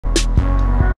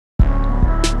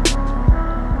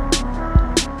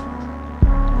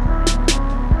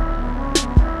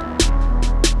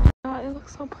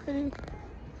so pretty.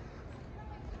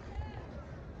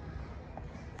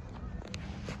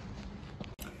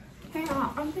 Hey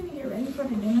y'all, I'm gonna get ready for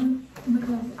the dinner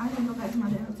because I didn't go back to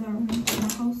my dad's room.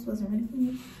 My host wasn't ready for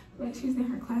me. Like, she's in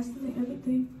her classes and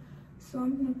everything. So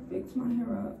I'm gonna fix my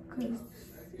hair up because,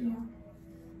 yeah.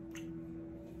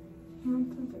 I'm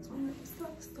gonna fix my hair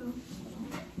up still.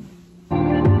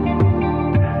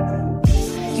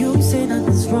 You say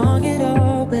nothing's wrong at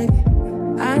all, baby.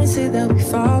 I say that we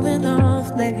falling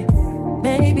off, baby.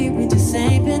 Maybe we just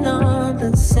ain't been on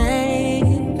the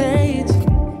same page.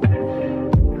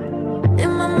 In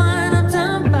my mind, I'm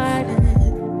done fighting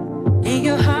it. In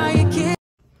your heart, you can't.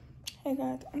 Hey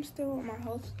guys, I'm still with my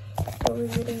host, so we're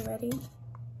getting ready.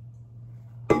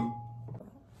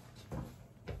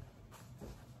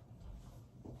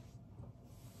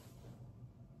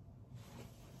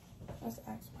 Let's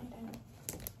ask my dad.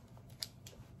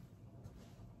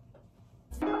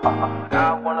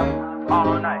 I wanna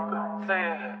all night. Say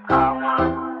it. I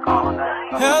wanna all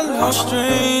night. Hello,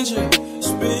 stranger.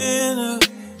 It's been a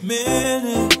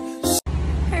minute.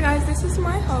 Hey guys, this is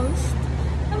my host.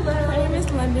 Hello. My name is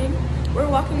London. We're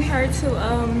walking her to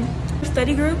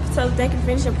study group so they can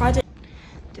finish a project.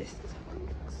 This is how it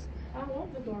looks. I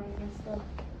love the doors and stuff.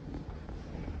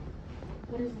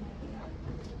 What is it?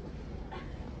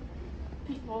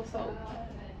 Also.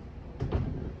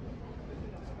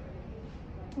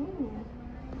 Ooh.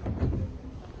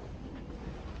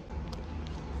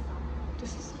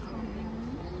 This is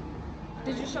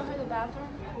Did you show her the bathroom?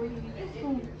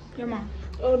 Your mom.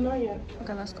 Oh, not yet.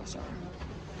 Okay, let's go show her.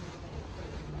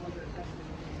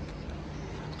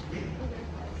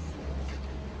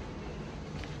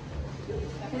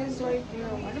 This is right there.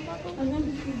 Water bottle? And then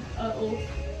this is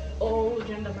old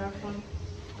gender bathroom.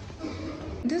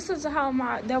 This is how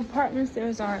the apartment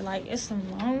stairs are. Like, it's some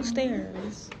long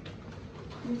stairs.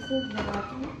 This is the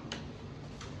bathroom.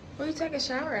 Where you take a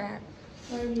shower at?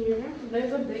 Right here.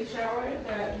 There's a big shower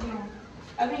that,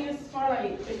 I think it's for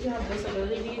like if you have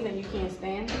disabilities and you can't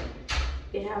stand.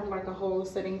 They have like a whole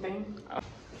sitting thing.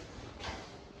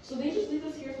 So they just leave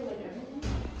us here for like everything.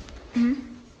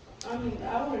 I mean,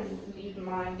 I wouldn't leave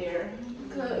mine there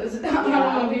because I don't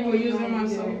know people using mine.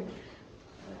 So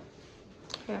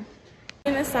Okay.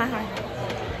 And let's say hi.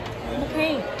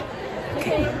 Okay.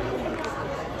 Okay.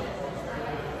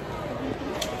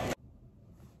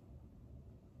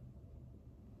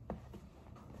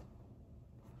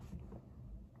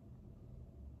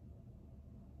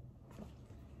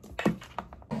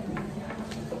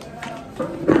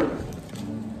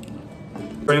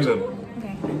 Brandon.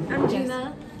 Okay. I'm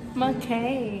Gina.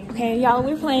 Okay. Okay, y'all,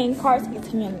 we're playing Cards Against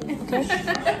Humanity, okay?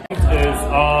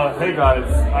 Hey guys,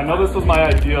 I know this was my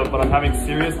idea, but I'm having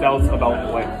serious doubts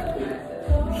about blank.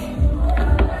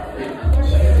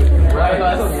 Right,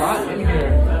 there's a lot in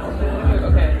here.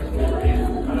 Okay.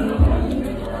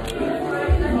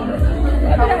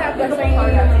 I don't have the same.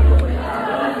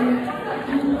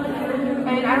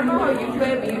 And I don't know how you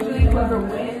play, but usually whoever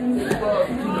wins will.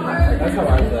 That's how I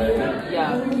play. Yeah.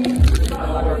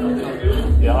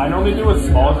 Yeah, I normally do with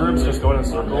small groups, just go in a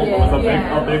circle, but with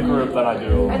a big group that I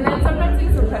do. And then sometimes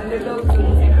it's repetitive though, so the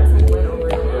same person win over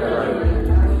it.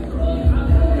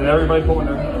 Did everybody put one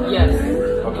in? Yes.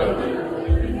 Okay.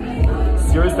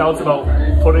 Serious doubts about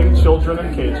putting children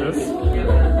in cages.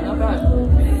 Not bad.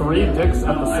 3 dicks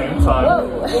at the same time.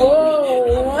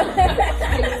 Whoa!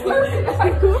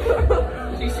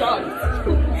 She's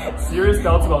shocked. Serious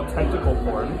doubts about tentacle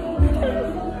porn.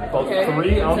 About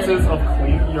 3 ounces of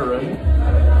clean urine.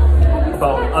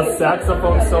 About a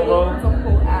saxophone solo.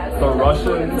 The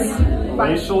Russians.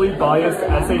 Racially biased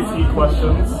SAT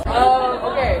questions.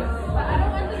 Okay.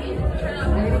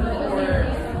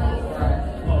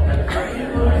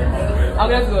 I'm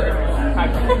gonna do it.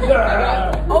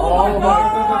 Oh my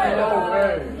god! No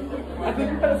way. I think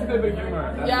that's a good big humor.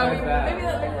 That's Yeah, maybe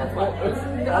that's fine.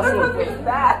 The Also, other ones is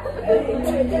bad.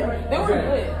 They were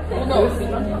good. Well, no,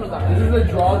 This is a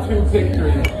draw 2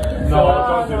 victory. no,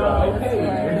 don't do that.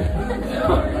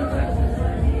 Okay.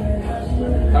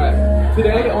 Alright,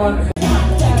 today on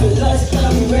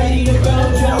Ready to go,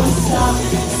 don't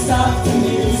stop the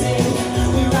music.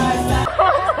 We ride back.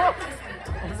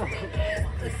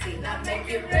 Now make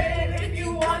it red if you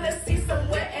wanna see some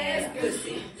wet ass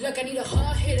pussy. Look, I need a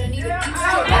hard hit, I need a deep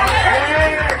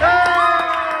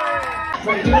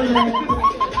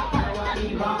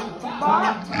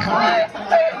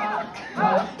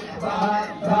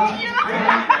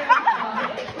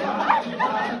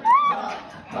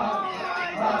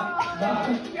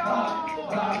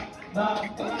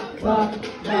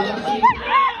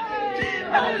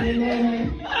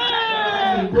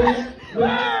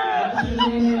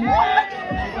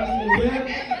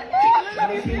Whip,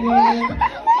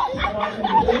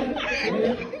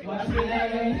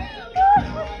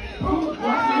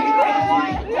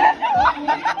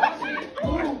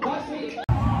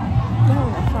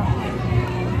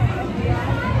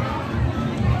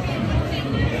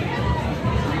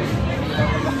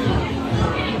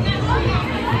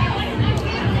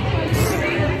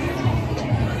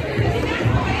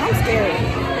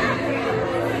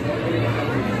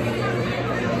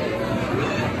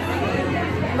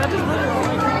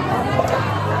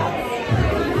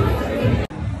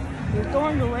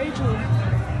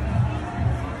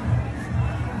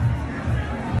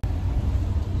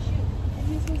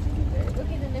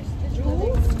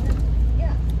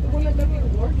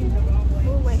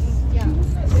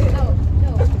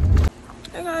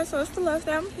 first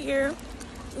day I'm here.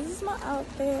 This is my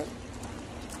outfit.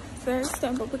 Very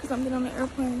simple because I'm getting on the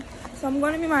airplane. So I'm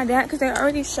going to meet my dad because they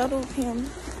already shuttled him.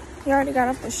 He already got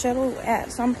off the shuttle at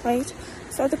some place.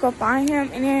 So I have to go find him.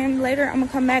 And then later I'm going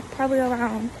to come back probably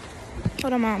around.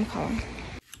 Hold on, Mom calling.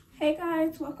 Hey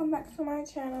guys, welcome back to my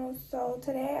channel. So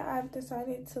today I've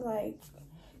decided to like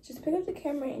just pick up the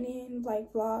camera and then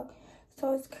like vlog.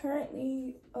 So it's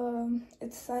currently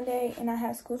it's Sunday and I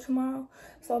have school tomorrow.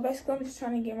 So basically I'm just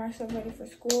trying to get myself ready for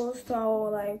school. So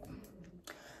like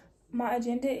my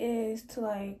agenda is to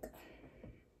like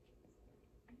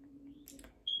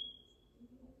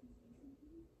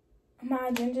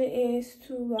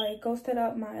go set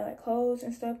up my like clothes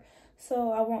and stuff.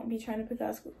 So I won't be trying to pick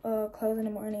out clothes in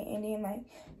the morning, and then like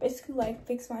basically like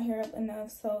fix my hair up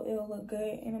enough so it'll look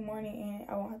good in the morning and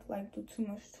I won't have to like do too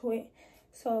much to it.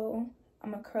 So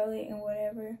I'm gonna curl it and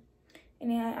whatever,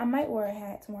 and then I might wear a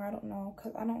hat tomorrow. I don't know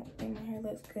because I don't think my hair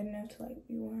looks good enough to like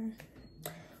be wearing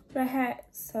a hat.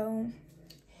 So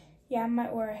yeah, I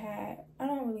might wear a hat. I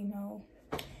don't really know,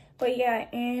 but yeah.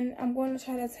 And I'm going to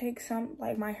try to take some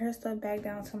like my hair stuff back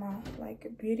down to my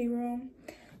like beauty room,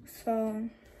 so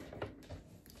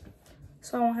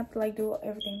I won't have to like do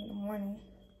everything in the morning.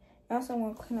 I also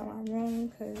want to clean up my room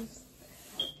because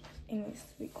it needs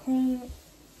to be clean.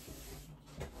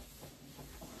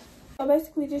 So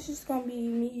basically this is gonna be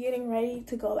me getting ready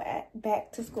to go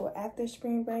back to school after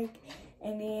spring break,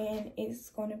 and then it's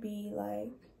gonna be like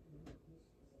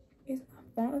it's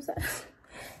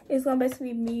gonna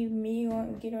basically be me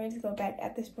getting ready to go back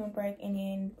after spring break, and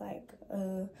then like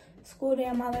school day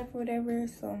in my life or whatever.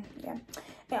 So yeah.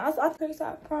 And also I took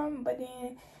out prom, but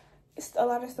then it's a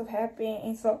lot of stuff happened,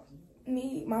 and so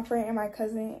me, my friend, and my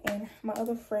cousin, and my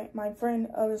other friend,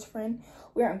 other's friend,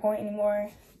 we aren't going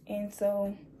anymore, and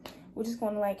so we're just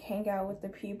gonna like hang out with the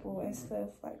people and stuff,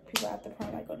 like people at the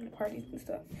prom, like go to the parties and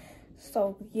stuff.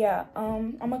 So yeah,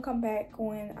 I'm gonna come back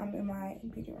when I'm in my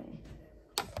beauty room.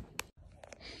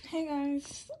 Hey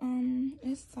guys,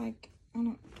 it's like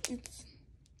it's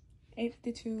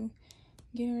 8:52,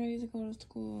 getting ready to go to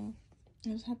school. I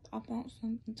just have to opt out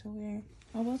something to wear.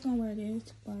 I was gonna wear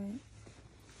this, but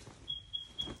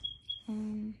I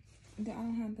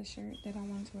don't have the shirt that I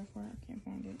wanted to wear for it. I can't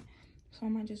find it, so I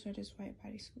might just wear this white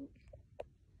bodysuit.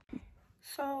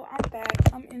 So I'm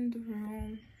back. I'm in the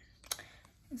room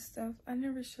and stuff. I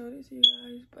never showed it to you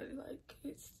guys, but like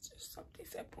it's just something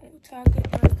simple to I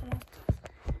get dressed and all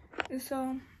stuff. And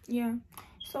so yeah.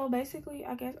 So basically,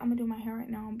 I guess I'm gonna do my hair right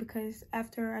now because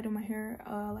after I do my hair,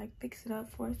 like fix it up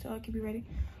for it so I can be ready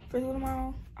for school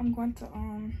tomorrow, I'm going to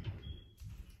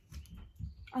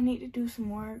I need to do some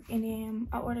work, and then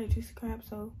I ordered juicy crab.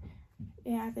 So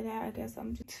then after that, I guess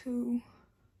I'm just to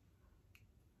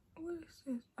what is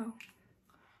this? Oh,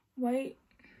 wait.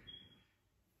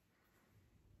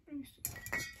 Let me see.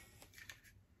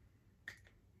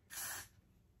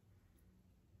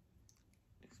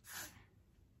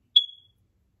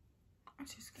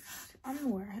 I'm gonna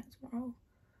wear a hat tomorrow,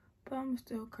 but I'm gonna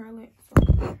still curl it. So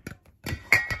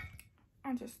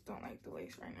I just don't like the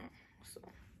lace right now, so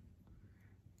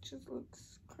it just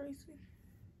looks crazy.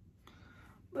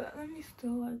 But let me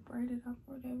still like braid it up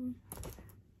or whatever.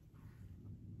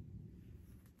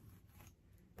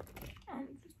 I'm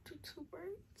just do 2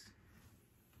 braids.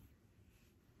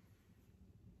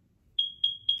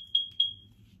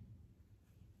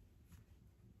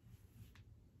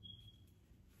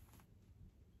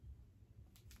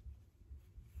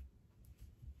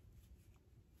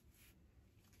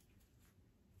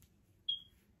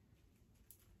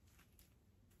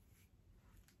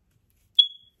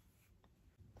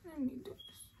 Let me do this.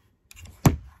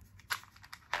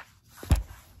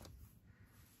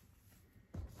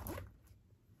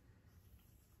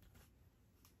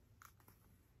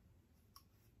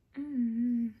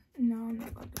 No, I'm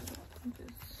not gonna do that. I'm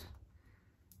just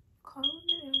calling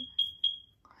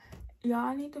it. Y'all,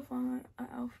 I need to find an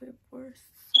outfit for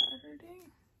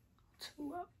Saturday.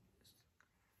 2 outfits.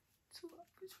 2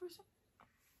 outfits for Saturday.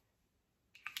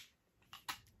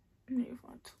 I need to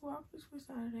find 2 outfits for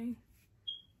Saturday.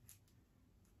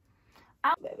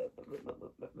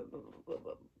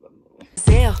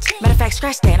 Matter of fact,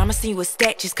 scratch that. I'ma see you with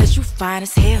stat just cause you fine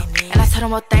as hell. And I told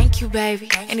him, well, thank you, baby.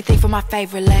 Anything for my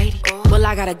favorite lady. Well,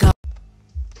 I gotta go.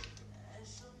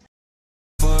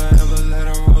 Forever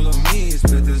let her roll on me.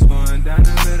 Split this one down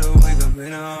the middle, wake up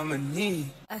in her on my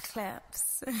knee.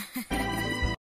 Eclipse.